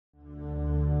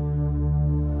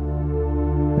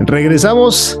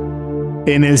Regresamos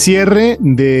en el cierre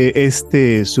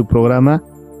de su programa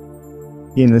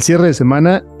y en el cierre de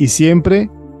semana y siempre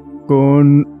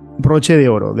con broche de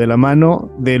oro de la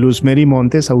mano de Luz Mary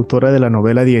Montes, autora de la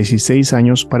novela 16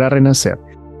 años para renacer,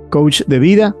 coach de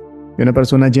vida y una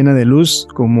persona llena de luz,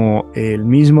 como el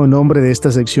mismo nombre de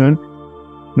esta sección,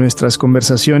 nuestras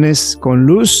conversaciones con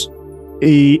luz.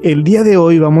 Y el día de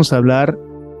hoy vamos a hablar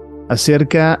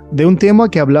acerca de un tema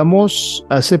que hablamos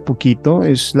hace poquito,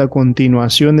 es la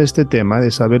continuación de este tema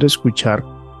de saber escuchar,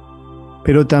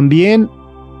 pero también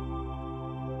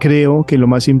creo que lo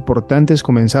más importante es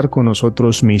comenzar con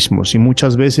nosotros mismos y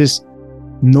muchas veces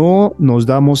no nos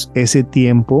damos ese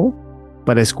tiempo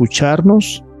para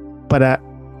escucharnos, para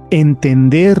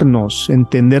entendernos,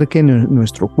 entender que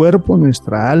nuestro cuerpo,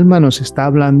 nuestra alma nos está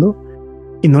hablando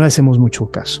y no le hacemos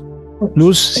mucho caso.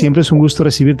 Luz, siempre es un gusto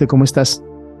recibirte. ¿Cómo estás?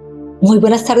 Muy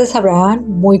buenas tardes, Abraham.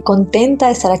 Muy contenta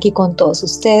de estar aquí con todos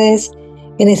ustedes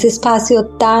en ese espacio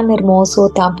tan hermoso,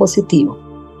 tan positivo.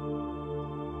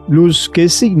 Luz, ¿qué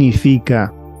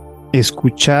significa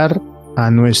escuchar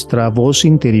a nuestra voz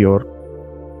interior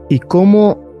y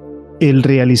cómo el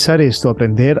realizar esto,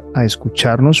 aprender a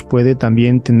escucharnos, puede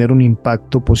también tener un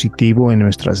impacto positivo en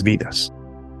nuestras vidas?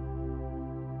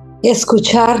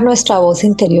 Escuchar nuestra voz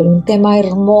interior, un tema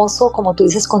hermoso, como tú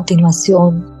dices,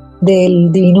 continuación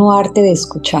del divino arte de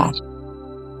escuchar.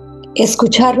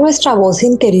 Escuchar nuestra voz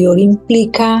interior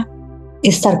implica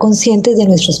estar conscientes de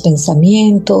nuestros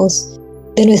pensamientos,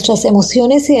 de nuestras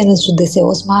emociones y de nuestros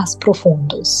deseos más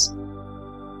profundos.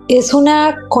 Es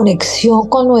una conexión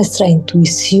con nuestra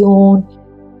intuición,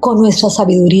 con nuestra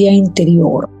sabiduría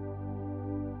interior.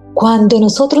 Cuando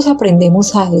nosotros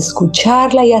aprendemos a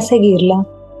escucharla y a seguirla,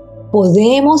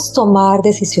 podemos tomar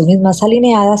decisiones más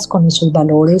alineadas con nuestros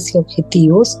valores y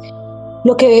objetivos,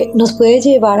 lo que nos puede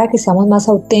llevar a que seamos más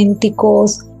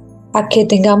auténticos, a que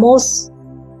tengamos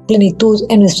plenitud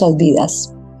en nuestras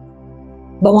vidas.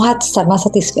 Vamos a estar más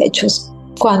satisfechos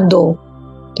cuando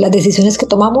las decisiones que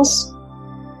tomamos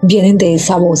vienen de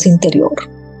esa voz interior.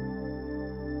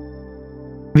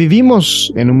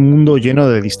 Vivimos en un mundo lleno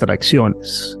de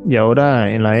distracciones y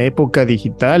ahora en la época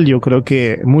digital yo creo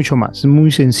que mucho más. Es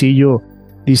muy sencillo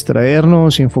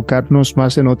distraernos, enfocarnos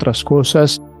más en otras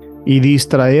cosas y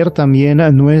distraer también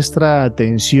a nuestra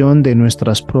atención de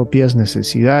nuestras propias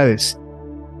necesidades.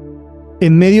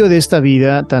 En medio de esta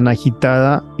vida tan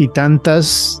agitada y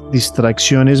tantas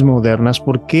distracciones modernas,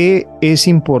 ¿por qué es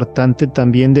importante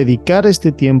también dedicar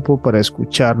este tiempo para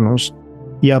escucharnos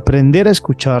y aprender a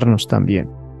escucharnos también?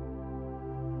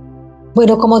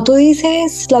 Bueno, como tú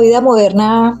dices, la vida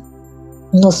moderna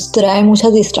nos trae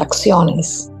muchas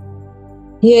distracciones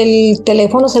y el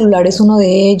teléfono celular es uno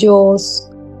de ellos,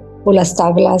 o las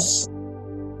tablas,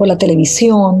 o la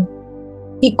televisión.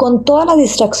 Y con todas las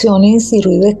distracciones y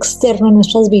ruido externo en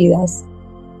nuestras vidas,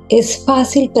 es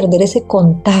fácil perder ese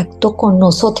contacto con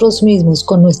nosotros mismos,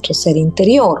 con nuestro ser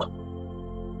interior.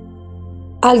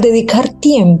 Al dedicar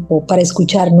tiempo para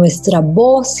escuchar nuestra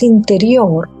voz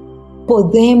interior,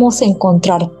 podemos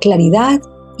encontrar claridad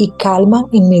y calma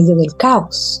en medio del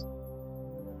caos.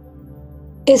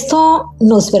 Esto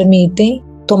nos permite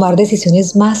tomar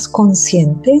decisiones más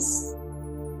conscientes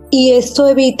y esto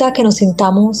evita que nos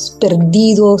sintamos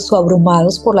perdidos o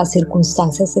abrumados por las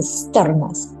circunstancias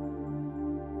externas.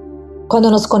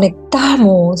 Cuando nos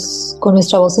conectamos con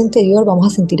nuestra voz interior, vamos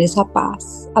a sentir esa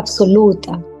paz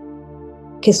absoluta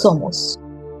que somos.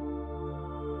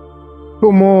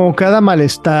 Como cada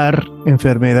malestar,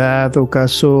 enfermedad o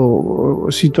caso o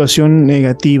situación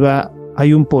negativa,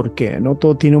 hay un porqué, ¿no?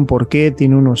 Todo tiene un porqué,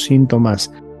 tiene unos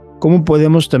síntomas. ¿Cómo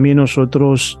podemos también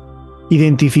nosotros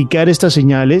identificar estas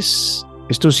señales,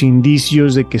 estos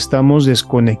indicios de que estamos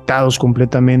desconectados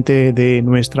completamente de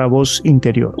nuestra voz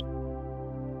interior?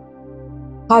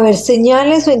 A ver,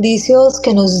 señales o indicios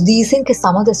que nos dicen que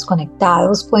estamos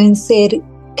desconectados pueden ser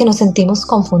que nos sentimos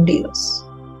confundidos.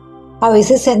 A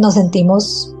veces nos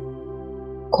sentimos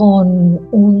con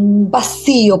un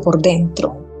vacío por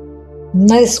dentro,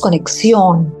 una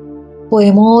desconexión.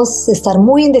 Podemos estar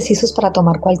muy indecisos para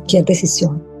tomar cualquier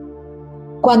decisión.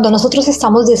 Cuando nosotros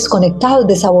estamos desconectados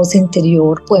de esa voz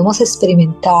interior, podemos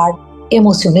experimentar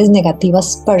emociones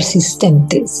negativas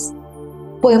persistentes.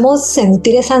 Podemos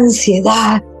sentir esa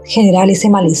ansiedad general, ese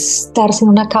malestar sin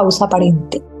una causa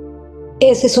aparente.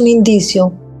 Ese es un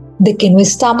indicio de que no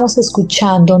estamos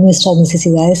escuchando nuestras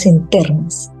necesidades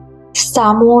internas.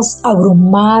 Estamos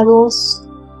abrumados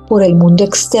por el mundo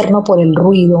externo, por el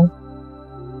ruido,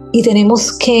 y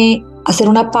tenemos que hacer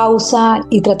una pausa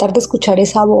y tratar de escuchar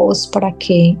esa voz para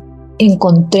que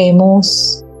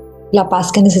encontremos la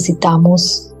paz que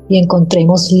necesitamos y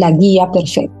encontremos la guía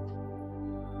perfecta.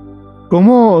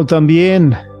 ¿Cómo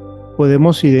también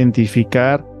podemos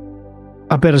identificar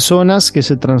a personas que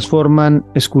se transforman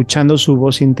escuchando su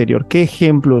voz interior? ¿Qué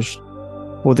ejemplos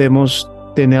podemos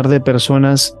tener de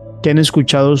personas que han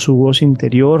escuchado su voz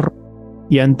interior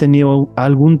y han tenido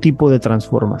algún tipo de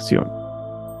transformación?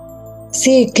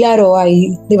 Sí, claro,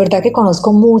 de verdad que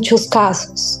conozco muchos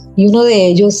casos y uno de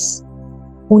ellos,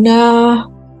 una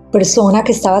persona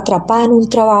que estaba atrapada en un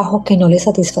trabajo que no le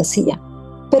satisfacía,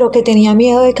 pero que tenía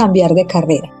miedo de cambiar de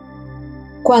carrera.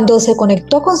 Cuando se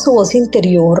conectó con su voz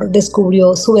interior,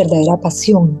 descubrió su verdadera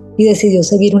pasión y decidió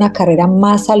seguir una carrera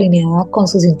más alineada con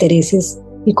sus intereses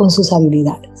y con sus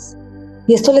habilidades.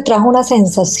 Y esto le trajo una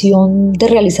sensación de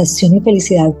realización y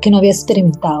felicidad que no había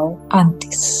experimentado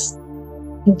antes.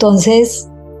 Entonces,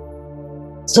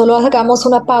 solo hagamos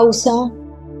una pausa,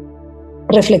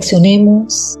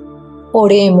 reflexionemos,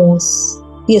 oremos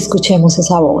y escuchemos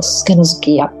esa voz que nos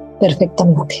guía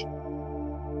perfectamente.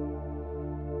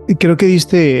 Y creo que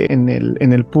diste en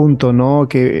el punto, ¿no?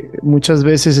 Que muchas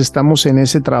veces estamos en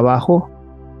ese trabajo,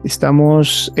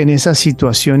 estamos en esa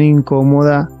situación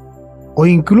incómoda, o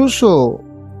incluso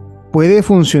puede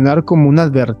funcionar como una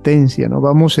advertencia, ¿no?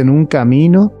 Vamos en un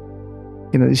camino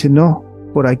que nos dice, no,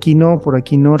 por aquí no,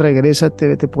 regrésate,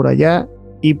 vete por allá,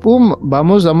 y pum,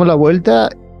 damos la vuelta,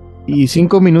 y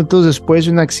 5 minutos después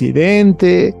un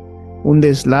accidente, un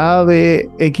deslave,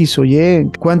 X o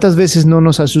Y. ¿Cuántas veces no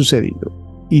nos ha sucedido?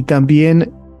 Y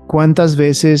también, ¿cuántas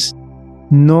veces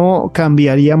no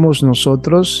cambiaríamos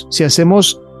nosotros si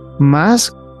hacemos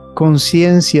más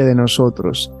conciencia de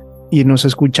nosotros y nos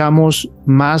escuchamos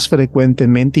más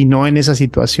frecuentemente y no en esas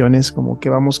situaciones como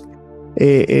que vamos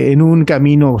en un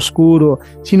camino oscuro,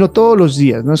 sino todos los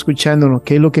días, ¿no? Escuchándonos,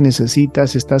 ¿qué es lo que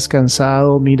necesitas? ¿Estás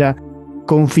cansado? Mira,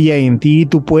 confía en ti,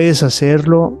 tú puedes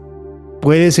hacerlo,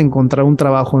 puedes encontrar un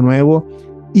trabajo nuevo,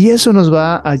 y eso nos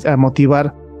va a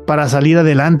motivar para salir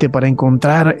adelante, para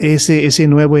encontrar ese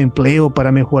nuevo empleo,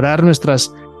 para mejorar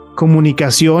nuestras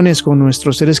comunicaciones con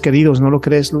nuestros seres queridos, ¿no lo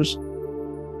crees, Luz?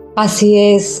 Así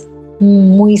es,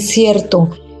 muy cierto.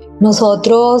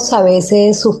 Nosotros a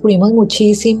veces sufrimos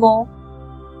muchísimo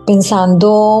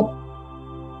pensando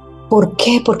 ¿por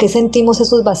qué? ¿Por qué sentimos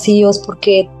esos vacíos? ¿Por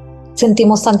qué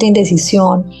sentimos tanta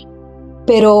indecisión?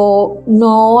 Pero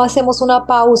no hacemos una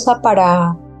pausa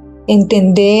para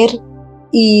entender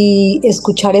y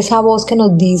escuchar esa voz que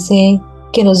nos dice,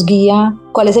 que nos guía,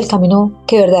 cuál es el camino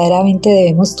que verdaderamente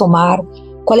debemos tomar,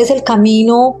 cuál es el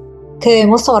camino que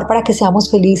debemos tomar para que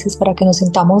seamos felices, para que nos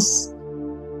sintamos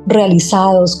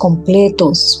realizados,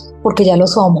 completos, porque ya lo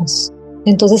somos.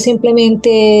 Entonces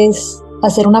simplemente es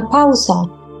hacer una pausa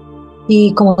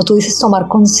y, como tú dices, tomar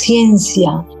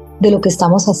conciencia de lo que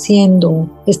estamos haciendo.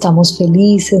 ¿Estamos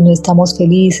felices? ¿No estamos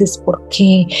felices? ¿Por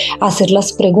qué? Hacer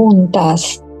las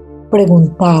preguntas,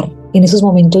 preguntar en esos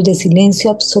momentos de silencio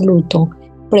absoluto.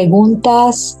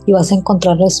 Preguntas y vas a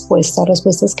encontrar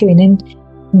respuestas que vienen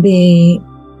de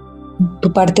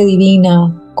tu parte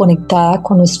divina conectada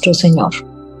con nuestro Señor.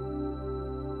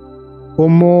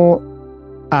 Como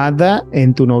Ada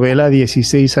en tu novela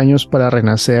 16 años para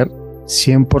renacer,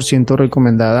 100%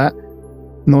 recomendada,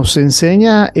 nos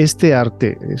enseña este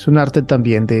arte. Es un arte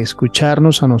también de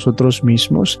escucharnos a nosotros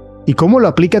mismos y cómo lo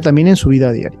aplica también en su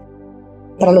vida diaria.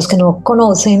 Para los que no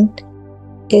conocen,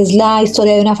 es la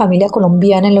historia de una familia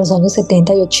colombiana en los años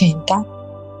 70 y 80,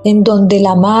 en donde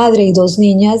la madre y 2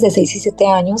 niñas de 6 y 7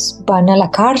 años van a la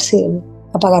cárcel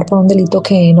a pagar por un delito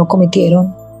que no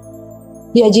cometieron.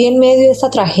 Y allí, en medio de esta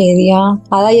tragedia,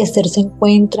 Ada y Esther se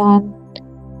encuentran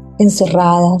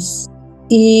encerradas.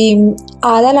 Y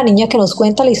Ada, la niña que nos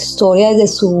cuenta la historia desde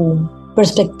su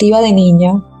perspectiva de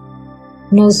niña,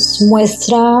 nos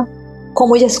muestra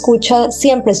cómo ella escucha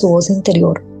siempre su voz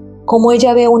interior, cómo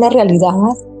ella ve una realidad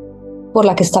por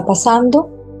la que está pasando,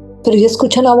 pero ella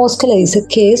escucha una voz que le dice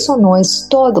que eso no es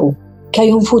todo, que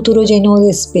hay un futuro lleno de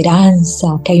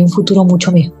esperanza, que hay un futuro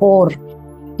mucho mejor.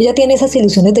 Ella tiene esas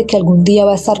ilusiones de que algún día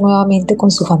va a estar nuevamente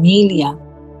con su familia.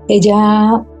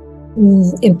 Ella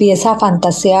empieza a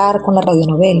fantasear con las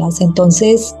radionovelas.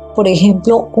 Entonces, por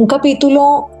ejemplo, un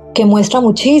capítulo que muestra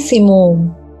muchísimo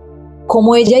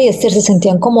cómo ella y Esther se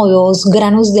sentían como 2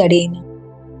 granos de arena,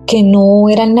 que no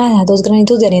eran nada, 2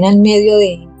 granitos de arena en medio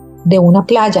de una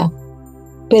playa.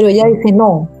 Pero ella dice,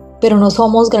 no, pero no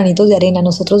somos granitos de arena,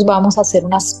 nosotros vamos a ser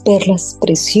unas perlas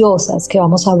preciosas que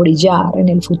vamos a brillar en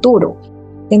el futuro.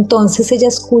 Entonces ella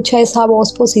escucha esa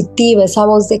voz positiva, esa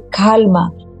voz de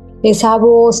calma, esa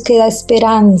voz que da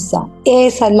esperanza.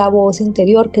 Esa es la voz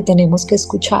interior que tenemos que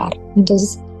escuchar.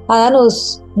 Entonces Ada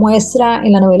nos muestra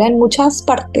en la novela, en muchas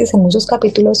partes, en muchos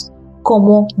capítulos,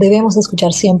 cómo debemos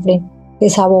escuchar siempre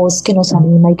esa voz que nos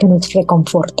anima y que nos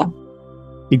reconforta.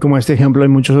 Y como este ejemplo hay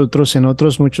muchos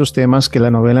otros muchos temas que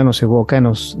la novela nos evoca,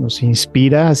 nos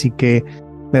inspira, así que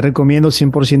le recomiendo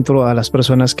 100% a las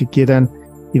personas que quieran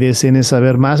y deseen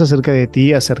saber más acerca de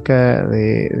ti, acerca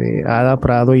de Ada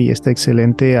Prado y esta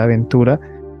excelente aventura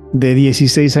de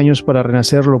 16 años para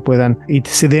renacer, lo puedan y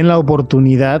se den la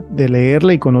oportunidad de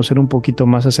leerla y conocer un poquito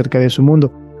más acerca de su mundo.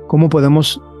 ¿Cómo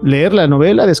podemos leer la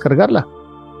novela, descargarla?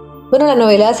 Bueno, la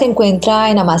novela se encuentra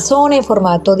en Amazon en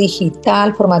formato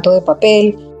digital, formato de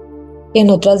papel, en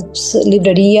otras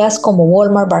librerías como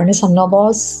Walmart, Barnes and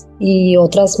Noble y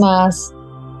otras más.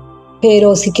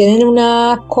 Pero si quieren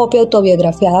una copia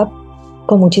autobiografiada,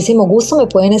 con muchísimo gusto me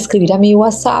pueden escribir a mi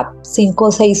WhatsApp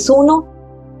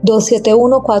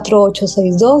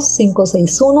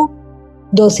 561-271-4862,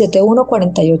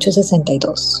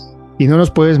 561-271-4862. Y no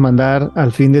nos puedes mandar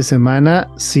al fin de semana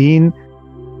sin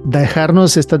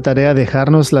dejarnos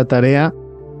la tarea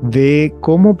de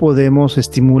cómo podemos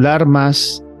estimular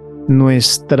más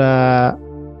nuestra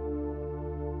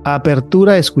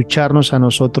apertura a escucharnos a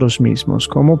nosotros mismos,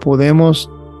 cómo podemos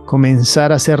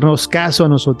comenzar a hacernos caso a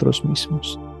nosotros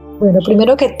mismos. Bueno,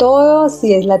 primero que todo,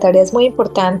 si la tarea es muy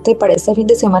importante para este fin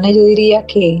de semana, yo diría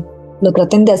que lo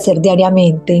traten de hacer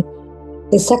diariamente,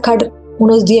 es sacar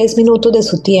unos 10 minutos de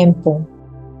su tiempo,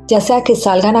 ya sea que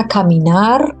salgan a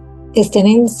caminar, estén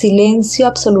en silencio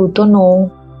absoluto,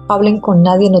 no hablen con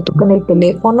nadie, no toquen el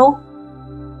teléfono.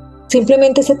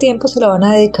 Simplemente ese tiempo se lo van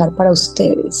a dedicar para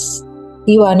ustedes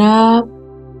y van a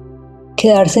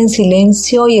quedarse en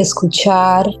silencio y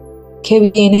escuchar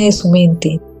qué viene de su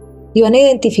mente. Y van a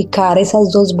identificar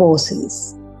esas dos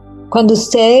voces. Cuando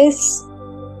ustedes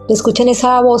escuchen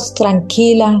esa voz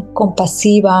tranquila,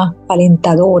 compasiva,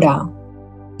 alentadora,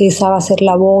 esa va a ser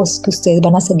la voz que ustedes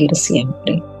van a seguir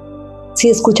siempre. Si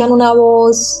escuchan una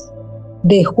voz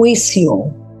de juicio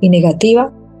y negativa,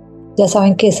 ya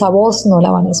saben que esa voz no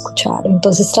la van a escuchar.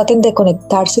 Entonces traten de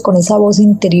conectarse con esa voz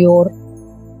interior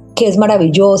que es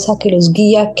maravillosa, que los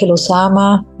guía, que los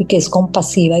ama y que es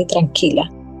compasiva y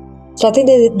tranquila. Traten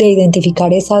de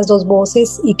identificar esas dos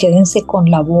voces y quédense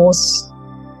con la voz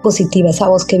positiva, esa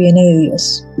voz que viene de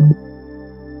Dios.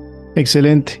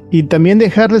 Excelente. Y también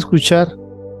dejar de escuchar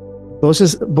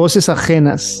voces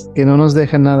ajenas que no nos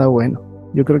dejan nada bueno.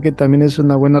 Yo creo que también es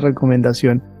una buena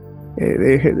recomendación.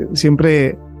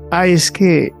 Siempre, es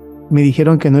que me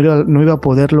dijeron que no iba a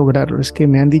poder lograrlo, es que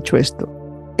me han dicho esto.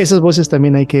 Esas voces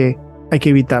también hay que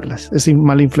evitarlas, es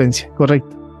mala influencia,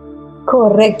 ¿correcto?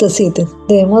 Correcto, sí.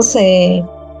 Debemos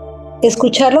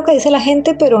escuchar lo que dice la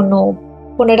gente, pero no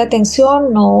poner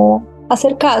atención, no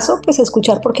hacer caso, pues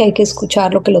escuchar porque hay que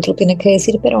escuchar lo que el otro tiene que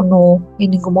decir, pero no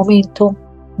en ningún momento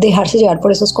dejarse llevar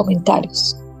por esos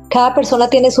comentarios. Cada persona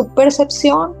tiene su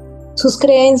percepción, sus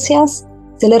creencias,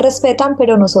 se les respetan,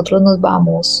 pero nosotros nos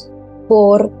vamos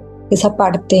por esa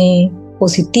parte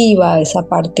positiva, esa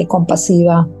parte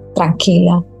compasiva,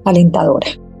 tranquila, alentadora.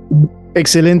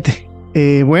 Excelente.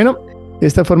 Bueno, de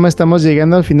esta forma estamos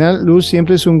llegando al final. Luz,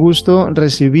 siempre es un gusto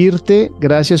recibirte.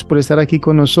 Gracias por estar aquí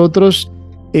con nosotros.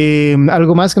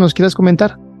 ¿Algo más que nos quieras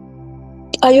comentar?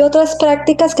 Hay otras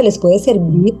prácticas que les puede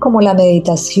servir, como la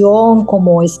meditación,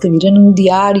 como escribir en un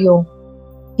diario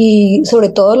y sobre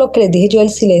todo lo que les dije yo, el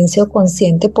silencio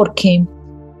consciente, porque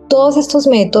todos estos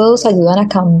métodos ayudan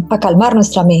a calmar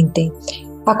nuestra mente,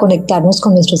 a conectarnos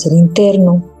con nuestro ser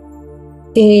interno.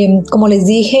 Como les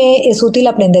dije, es útil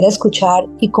aprender a escuchar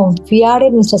y confiar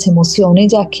en nuestras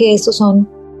emociones, ya que estos son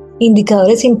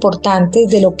indicadores importantes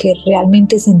de lo que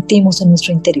realmente sentimos en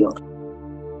nuestro interior.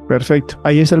 Perfecto,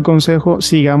 ahí está el consejo,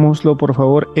 sigámoslo por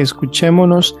favor,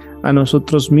 escuchémonos a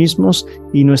nosotros mismos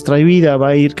y nuestra vida va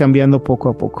a ir cambiando poco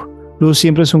a poco. Luz,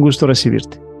 siempre es un gusto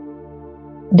recibirte.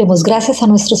 Demos gracias a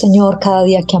nuestro Señor cada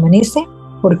día que amanece,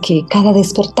 porque cada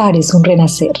despertar es un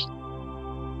renacer.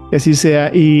 Que así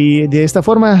sea, y de esta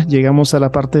forma llegamos a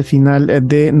la parte final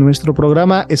de nuestro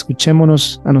programa.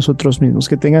 Escuchémonos a nosotros mismos.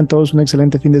 Que tengan todos un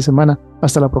excelente fin de semana.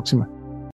 Hasta la próxima.